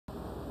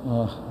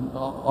Uh,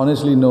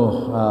 Honestly,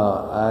 no.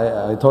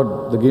 I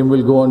thought the game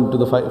will go on to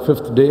the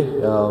fifth day.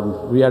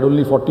 We had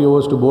only 40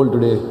 overs to bowl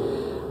today,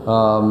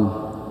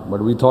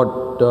 but we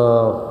thought,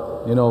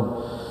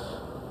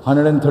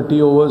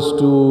 130 overs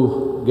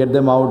to get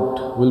them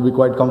out will be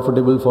quite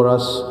comfortable for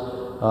us.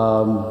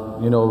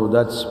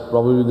 That's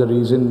probably the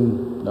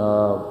reason.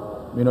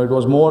 It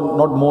was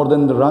not more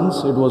than the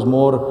runs. It was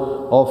more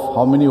of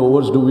how many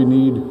overs do we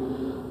need.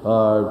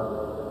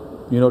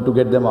 To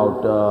get them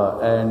out,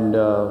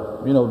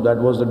 that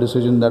was the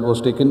decision that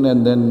was taken.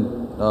 And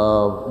then,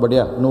 but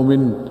yeah,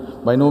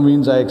 by no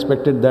means I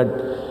expected that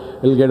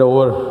it'll get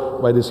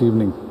over by this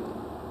evening.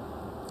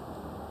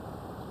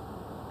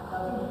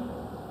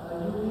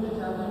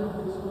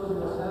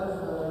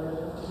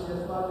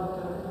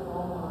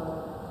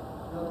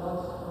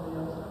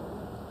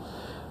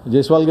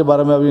 Jaiswal के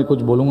बारे में अभी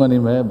कुछ बोलूँगा नहीं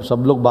मैं,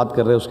 सब लोग बात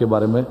कर रहे हैं उसके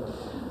बारे में,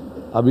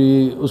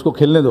 अभी उसको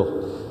खेलने दो.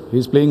 He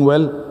is playing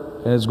well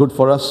and it's good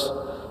for us.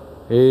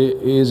 He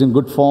is in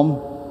good form.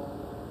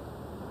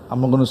 I'm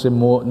not going to say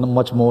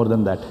much more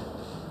than that.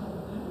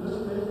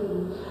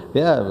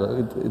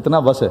 Yeah,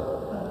 इतना बस है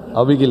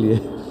अभी के लिए.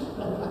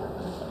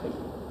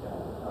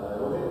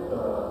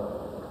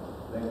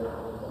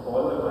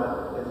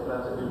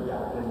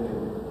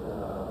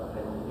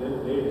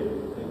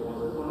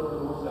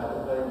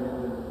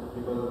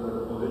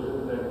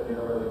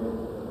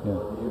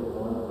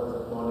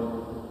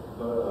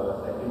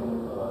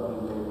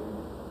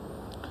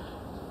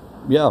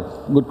 Yeah,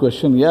 good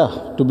question. Yeah,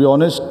 to be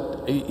honest,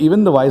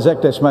 even the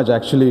Vizag Test match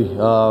actually,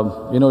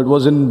 it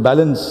was in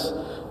balance,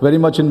 very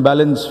much in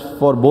balance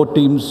for both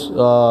teams.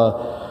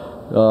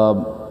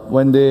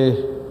 When they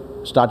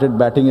started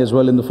batting as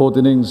well in the fourth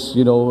innings,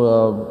 when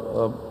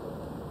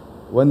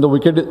the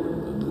wicket,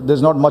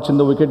 there's not much in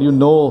the wicket,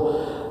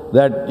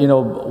 that,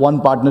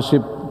 one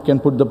partnership can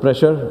put the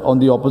pressure on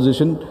the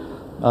opposition.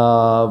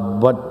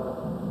 But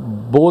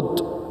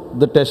both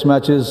the Test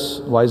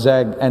matches,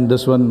 Vizag and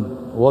this one,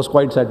 was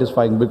quite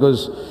satisfying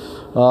because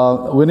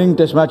winning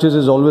Test matches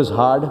is always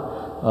hard,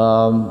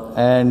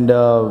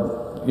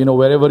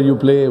 wherever you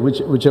play,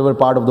 whichever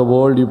part of the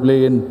world you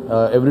play in,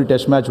 every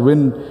Test match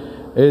win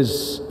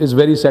is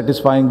very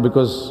satisfying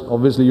because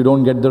obviously you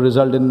don't get the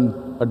result in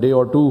a day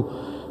or two.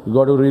 You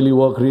got to really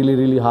work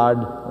really hard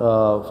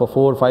for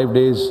 4 or 5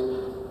 days,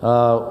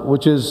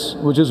 which is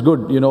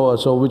good,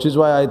 So which is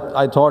why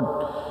I thought.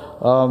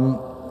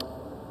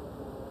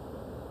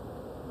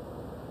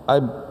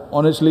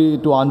 Honestly,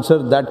 to answer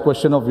that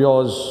question of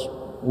yours,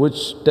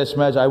 which Test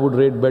match I would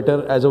rate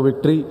better as a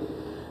victory,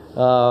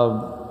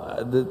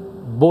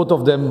 both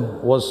of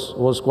them was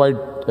quite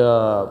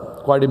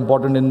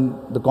important in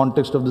the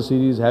context of the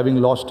series.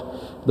 Having lost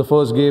the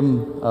first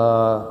game,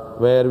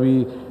 where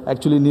we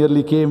actually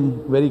nearly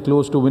came very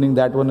close to winning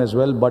that one as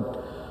well,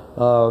 but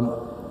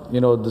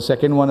the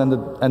second one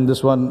and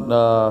this one,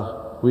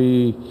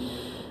 we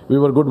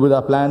were good with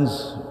our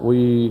plans.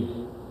 We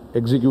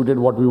executed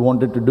what we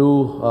wanted to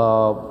do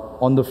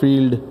on the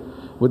field,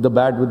 with the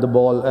bat, with the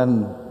ball,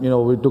 and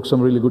we took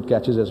some really good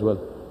catches as well.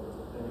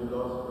 And you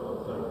lost,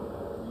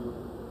 you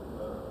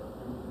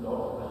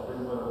lost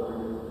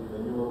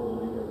when you were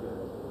bowling as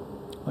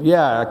well.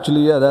 Yeah,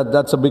 actually,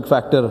 that's a big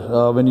factor.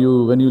 When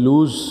you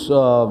lose,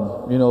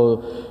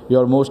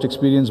 your most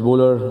experienced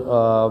bowler,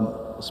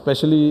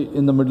 especially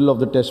in the middle of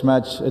the Test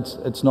match,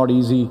 it's not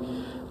easy.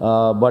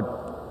 But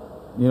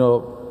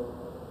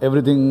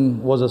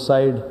everything was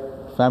aside.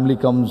 Family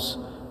comes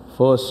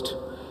first.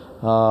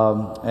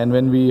 And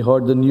when we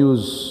heard the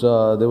news,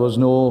 there was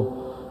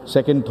no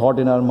second thought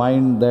in our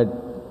mind that,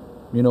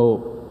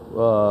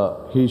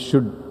 he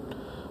should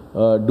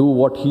do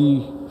what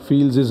he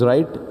feels is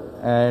right.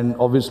 And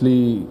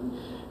obviously,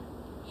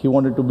 he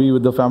wanted to be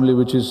with the family,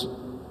 which is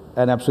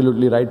an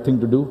absolutely right thing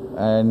to do.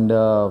 And,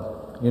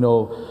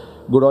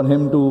 good on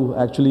him to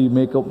actually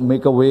make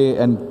a way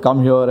and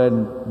come here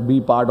and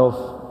be part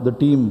of the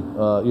team,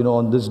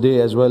 on this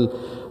day as well.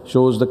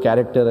 Shows the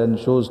character and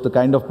shows the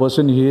kind of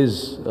person he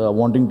is,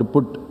 wanting to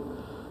put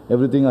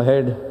everything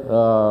ahead,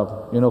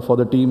 for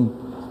the team.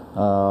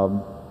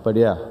 But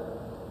yeah,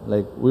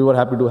 we were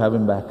happy to have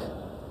him back.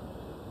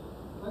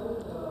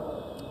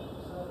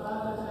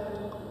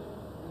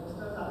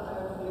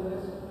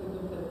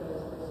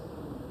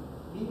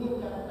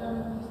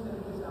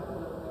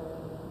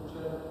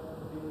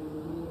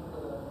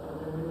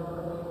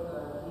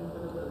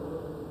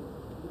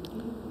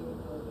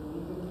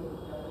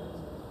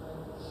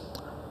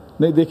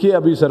 नहीं, देखिए,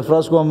 अभी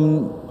सरफराज को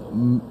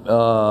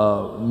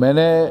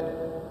मैंने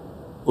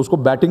उसको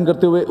batting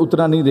करते हुए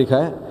उतना नहीं देखा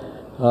है,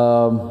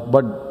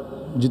 बट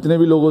जितने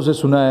भी लोगों से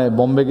सुना है,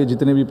 बॉम्बे के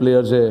जितने भी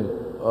प्लेयर्स हैं,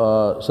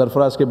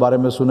 सरफराज के बारे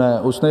में सुना है,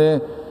 उसने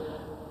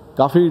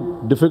काफ़ी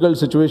डिफ़िकल्ट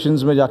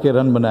सिचुएशंस में जाके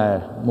रन बनाया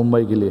है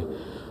मुंबई के लिए.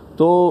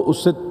 तो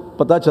उससे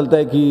पता चलता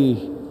है कि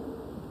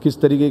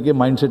किस तरीके के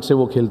माइंडसेट से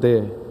वो खेलते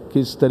हैं,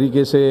 किस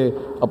तरीके से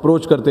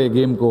अप्रोच करते हैं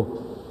गेम को.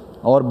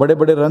 और बड़े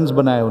बड़े रन्स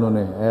बनाए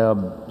उन्होंने,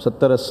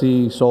 70,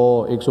 80,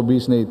 100,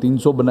 120 नहीं,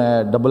 300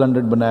 बनाया,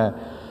 100 बनाया.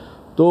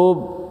 तो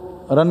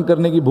रन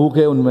करने की भूख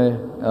है उनमें.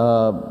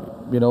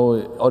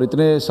 और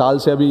इतने साल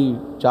से अभी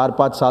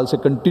 4-5 साल से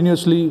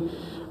कंटिन्यूसली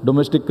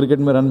डोमेस्टिक क्रिकेट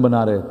में रन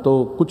बना रहे,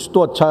 तो कुछ तो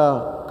अच्छा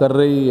कर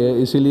रही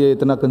है, इसीलिए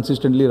इतना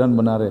कंसिस्टेंटली रन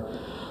बना रहे।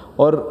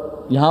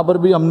 और यहाँ पर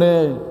भी हमने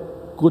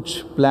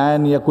कुछ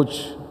प्लान या कुछ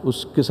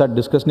उसके साथ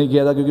डिस्कस नहीं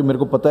किया था, क्योंकि मेरे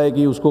को पता है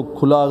कि उसको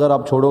खुला अगर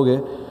आप छोड़ोगे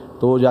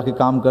तो वो जाके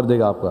काम कर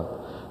देगा आपका।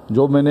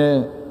 जो मैंने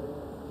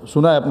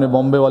सुना है अपने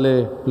बॉम्बे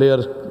वाले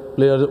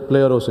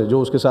प्लेयरों से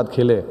जो उसके साथ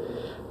खेले,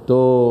 तो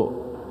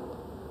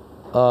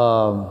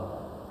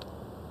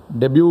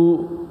डेब्यू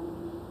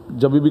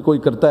जब भी कोई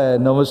करता है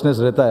नर्वसनेस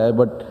रहता है,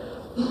 बट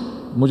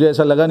मुझे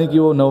ऐसा लगा नहीं कि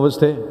वो नर्वस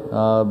थे।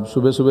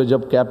 सुबह सुबह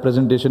जब कैप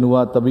प्रेजेंटेशन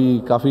हुआ तभी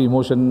काफ़ी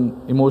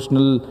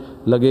इमोशनल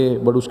लगे,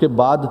 बट उसके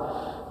बाद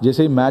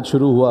जैसे ही मैच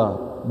शुरू हुआ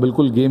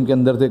बिल्कुल गेम के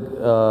अंदर थे।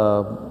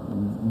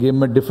 गेम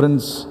में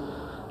डिफरेंस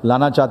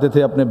लाना चाहते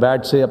थे अपने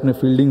बैट से, अपने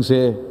फील्डिंग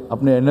से,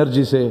 अपने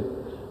एनर्जी से,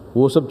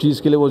 वो सब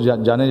चीज़ के लिए वो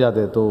जाने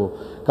जाते। तो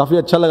काफ़ी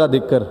अच्छा लगा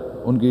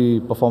देखकर उनकी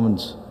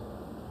performance.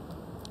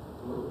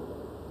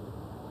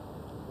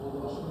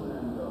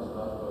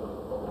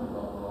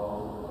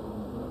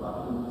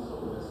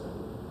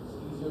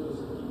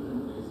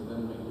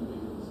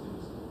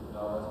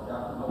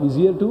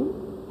 Easier to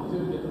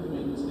get to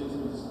make mistakes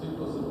with stick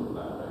to a simple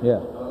plan, right? Yeah.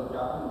 The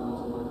captain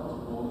goes when it comes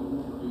to bowling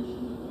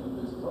situations, the team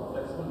is how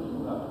flexible you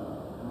have,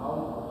 and how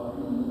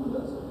you move with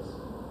that space.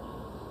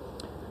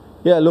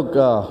 Yeah, look,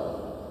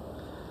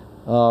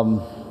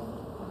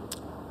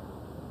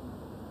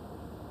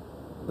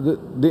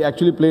 they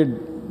actually played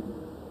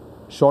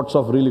shots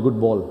of really good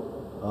ball.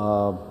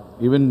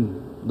 Even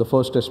the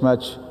first Test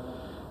match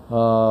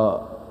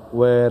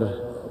where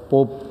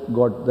Pope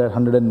got that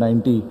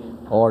 190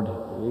 odd.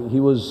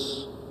 He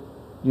was,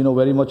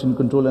 very much in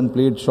control and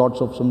played shots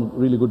of some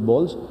really good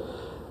balls.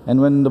 And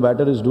when the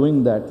batter is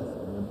doing that,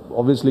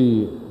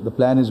 obviously the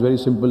plan is very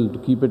simple: to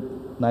keep it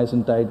nice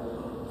and tight,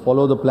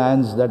 follow the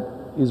plans that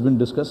has been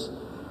discussed.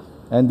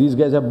 And these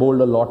guys have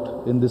bowled a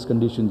lot in these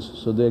conditions,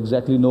 so they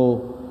exactly know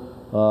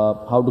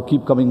how to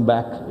keep coming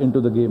back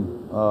into the game.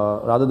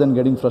 Rather than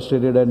getting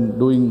frustrated and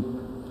doing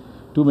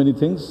too many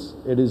things,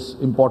 it is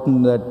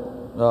important that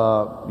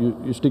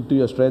you stick to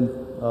your strength,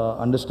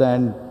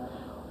 understand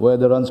where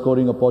the run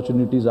scoring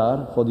opportunities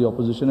are for the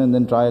opposition, and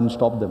then try and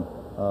stop them.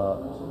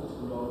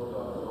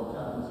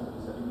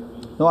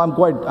 No, I'm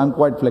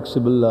quite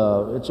flexible.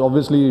 It's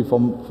obviously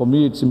for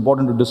me it's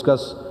important to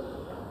discuss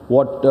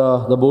what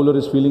the bowler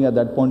is feeling at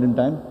that point in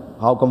time,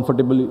 how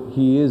comfortable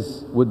he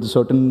is with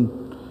certain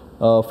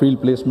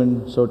field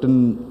placement,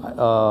 certain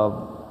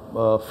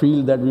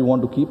field that we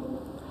want to keep.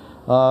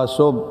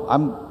 So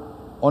I'm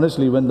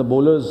honestly, when the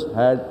bowlers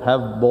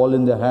have ball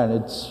in their hand,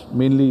 it's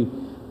mainly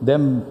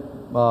them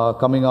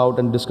coming out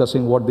and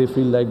discussing what they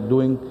feel like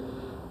doing,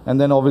 and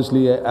then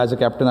obviously as a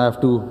captain I have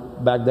to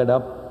back that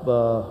up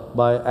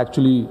by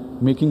actually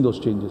making those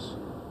changes.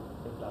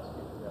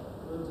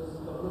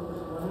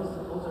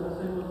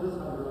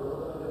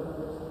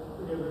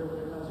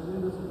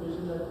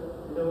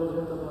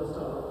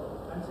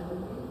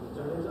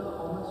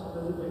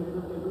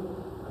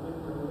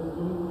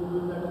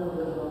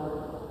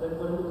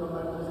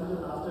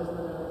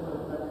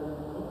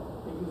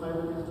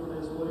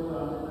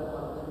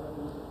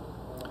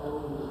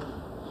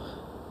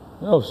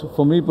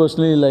 For me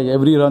personally, like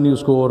every run you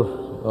score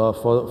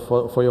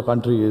for your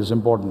country is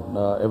important.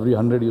 Every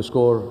 100 you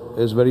score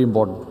is very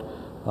important.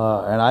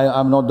 And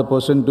I'm not the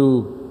person to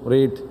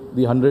rate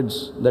the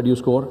hundreds that you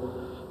score.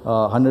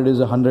 100 is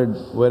 100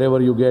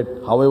 wherever you get,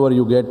 however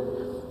you get,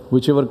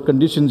 whichever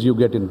conditions you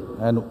get in,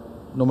 and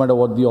no matter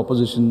what the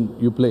opposition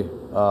you play.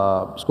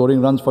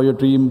 Scoring runs for your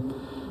team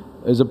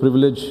is a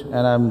privilege,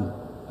 and I'm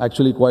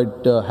actually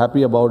quite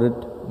happy about it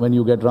when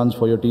you get runs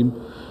for your team.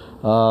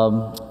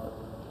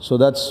 So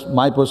that's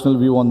my personal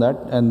view on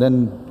that. And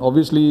then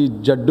obviously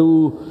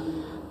Jaddu,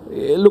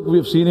 look,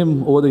 we've seen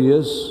him over the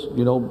years,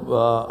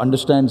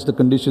 understands the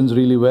conditions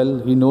really well.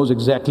 He knows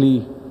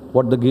exactly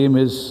what the game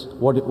is,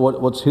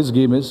 what's his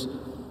game is,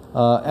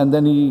 and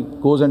then he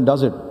goes and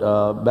does it,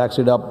 backs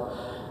it up.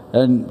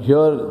 And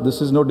here,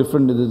 this is no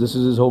different. This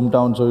is his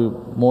hometown,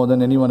 so more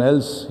than anyone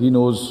else, he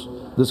knows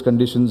these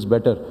conditions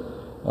better.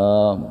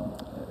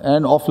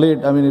 And off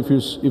late, I mean,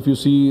 if you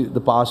see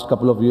the past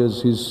couple of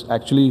years, he's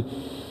actually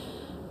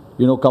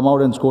come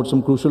out and scored some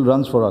crucial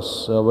runs for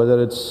us,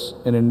 whether it's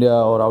in India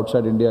or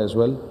outside India as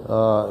well.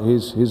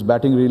 He's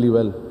batting really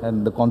well,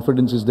 and the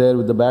confidence is there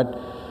with the bat,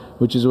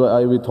 which is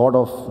why we thought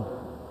of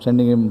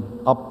sending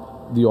him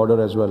up the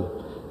order as well.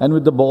 And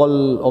with the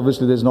ball,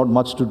 obviously there's not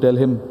much to tell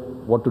him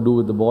what to do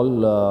with the ball.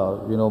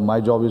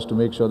 My job is to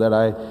make sure that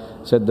I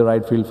set the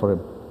right field for him.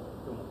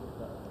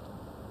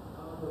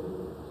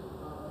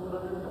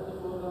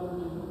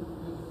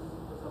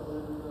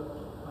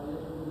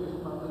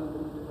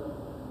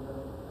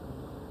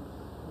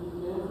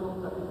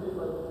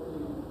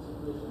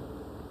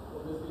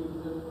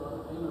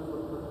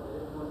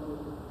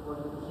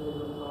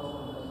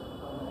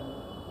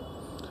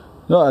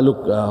 No,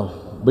 look,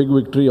 big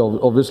victory.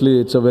 Obviously,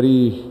 it's a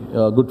very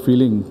good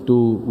feeling to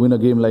win a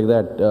game like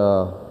that,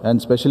 and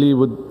especially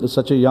with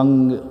such a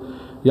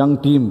young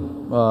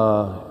team.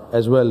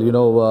 as well.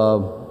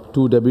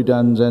 Two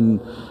debutants and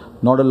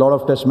not a lot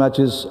of test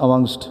matches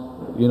amongst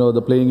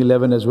the playing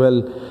 11 as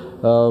well.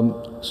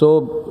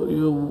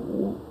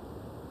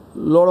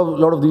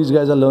 Lot of these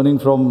guys are learning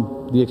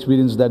from the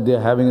experience that they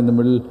are having in the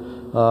middle.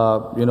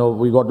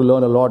 We got to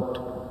learn a lot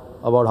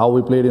about how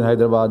we played in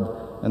Hyderabad,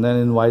 and then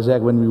in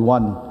Vizag when we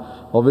won.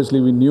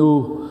 Obviously, we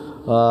knew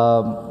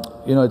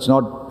it's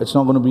not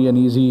going to be an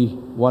easy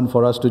one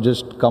for us to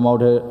just come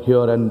out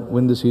here and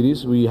win the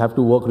series. We have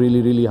to work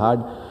really, really hard,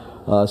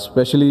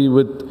 especially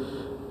with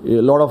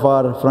a lot of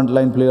our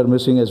frontline player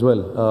missing as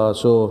well.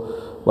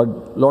 But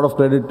a lot of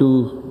credit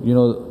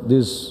to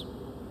these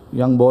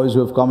young boys who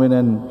have come in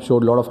and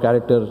showed a lot of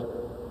character.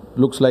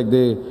 Looks like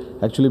they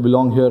actually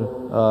belong here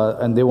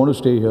and they want to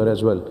stay here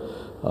as well.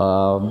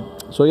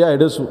 So yeah,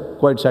 it is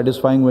quite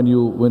satisfying when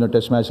you win a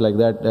test match like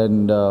that.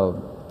 And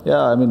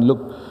yeah, I mean, look,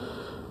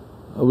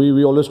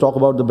 we always talk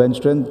about the bench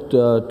strength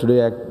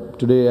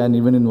today, and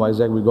even in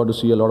Vizag we got to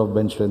see a lot of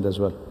bench strength as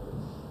well.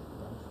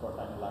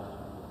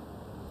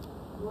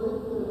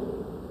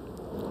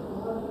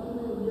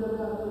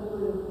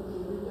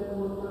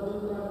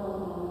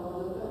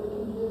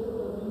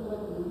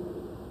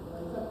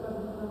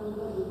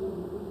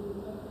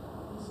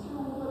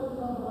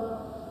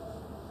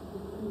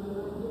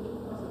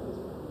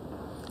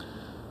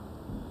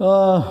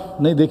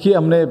 नहीं, देखिए,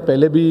 हमने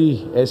पहले भी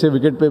ऐसे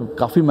wicket पे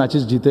काफ़ी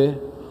matches जीते,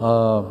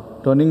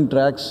 turning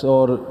tracks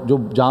और जो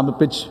जहाँ पे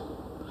पिच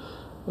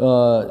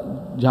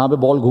जहाँ पे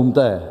बॉल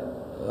घूमता है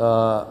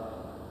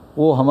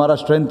वो हमारा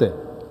स्ट्रेंथ है,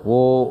 वो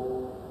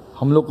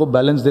हम लोग को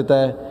बैलेंस देता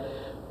है।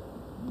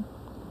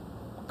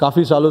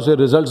 काफ़ी सालों से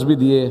रिजल्ट्स भी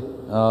दिए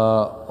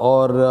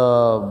और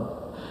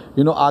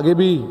आगे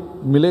भी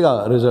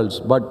मिलेगा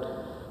रिजल्ट्स, बट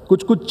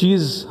कुछ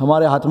चीज़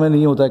हमारे हाथ में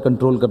नहीं होता है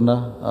कंट्रोल करना।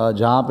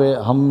 जहाँ पे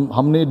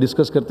हमने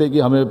डिस्कस करते हैं कि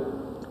हमें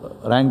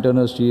रैंक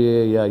टर्नर्स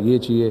चाहिए या ये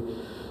चाहिए,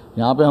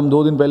 यहाँ पे हम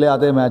 2 दिन पहले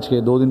आते हैं मैच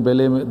के,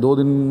 2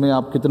 दिन में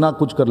आप कितना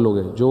कुछ कर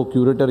लोगे। जो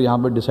क्यूरेटर यहाँ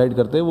पे डिसाइड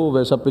करते हैं वो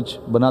वैसा पिच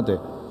बनाते।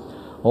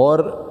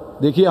 और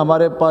देखिए,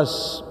 हमारे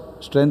पास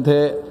स्ट्रेंथ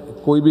है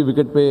कोई भी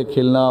विकेट पे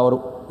खेलना और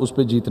उस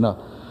पे जीतना।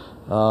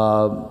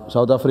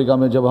 साउथ अफ्रीका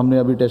में जब हमने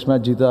अभी टेस्ट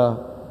मैच जीता,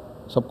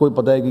 सबको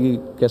पता है कि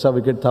कैसा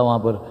विकेट था वहाँ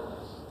पर।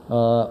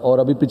 और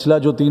अभी पिछला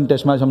जो 3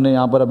 टेस्ट मैच हमने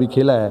यहाँ पर अभी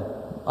खेला है,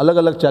 अलग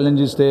अलग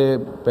चैलेंजेस थे।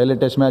 पहले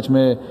टेस्ट मैच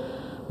में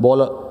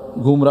बॉल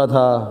घूम रहा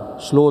था,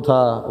 स्लो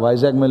था,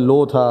 वाइजैक में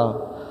लो था,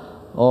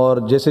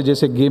 और जैसे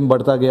जैसे गेम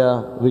बढ़ता गया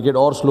विकेट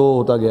और स्लो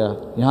होता गया।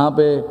 यहाँ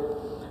पे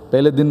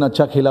पहले दिन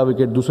अच्छा खेला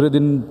विकेट, दूसरे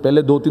दिन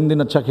पहले 2-3 दिन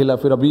अच्छा खेला,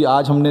 फिर अभी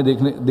आज हमने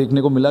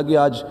देखने को मिला कि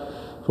आज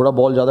थोड़ा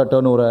बॉल ज़्यादा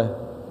टर्न हो रहा है,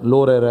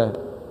 लो रह रहा है।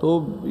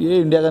 तो ये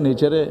इंडिया का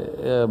नेचर है,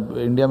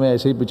 इंडिया में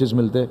ऐसे ही पिचेस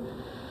मिलते।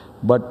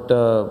 बट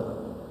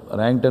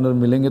रैंक टर्नर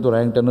मिलेंगे तो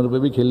रैंक टर्नर पे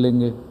भी खेल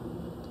लेंगे।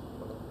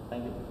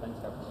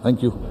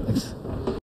 Thank you.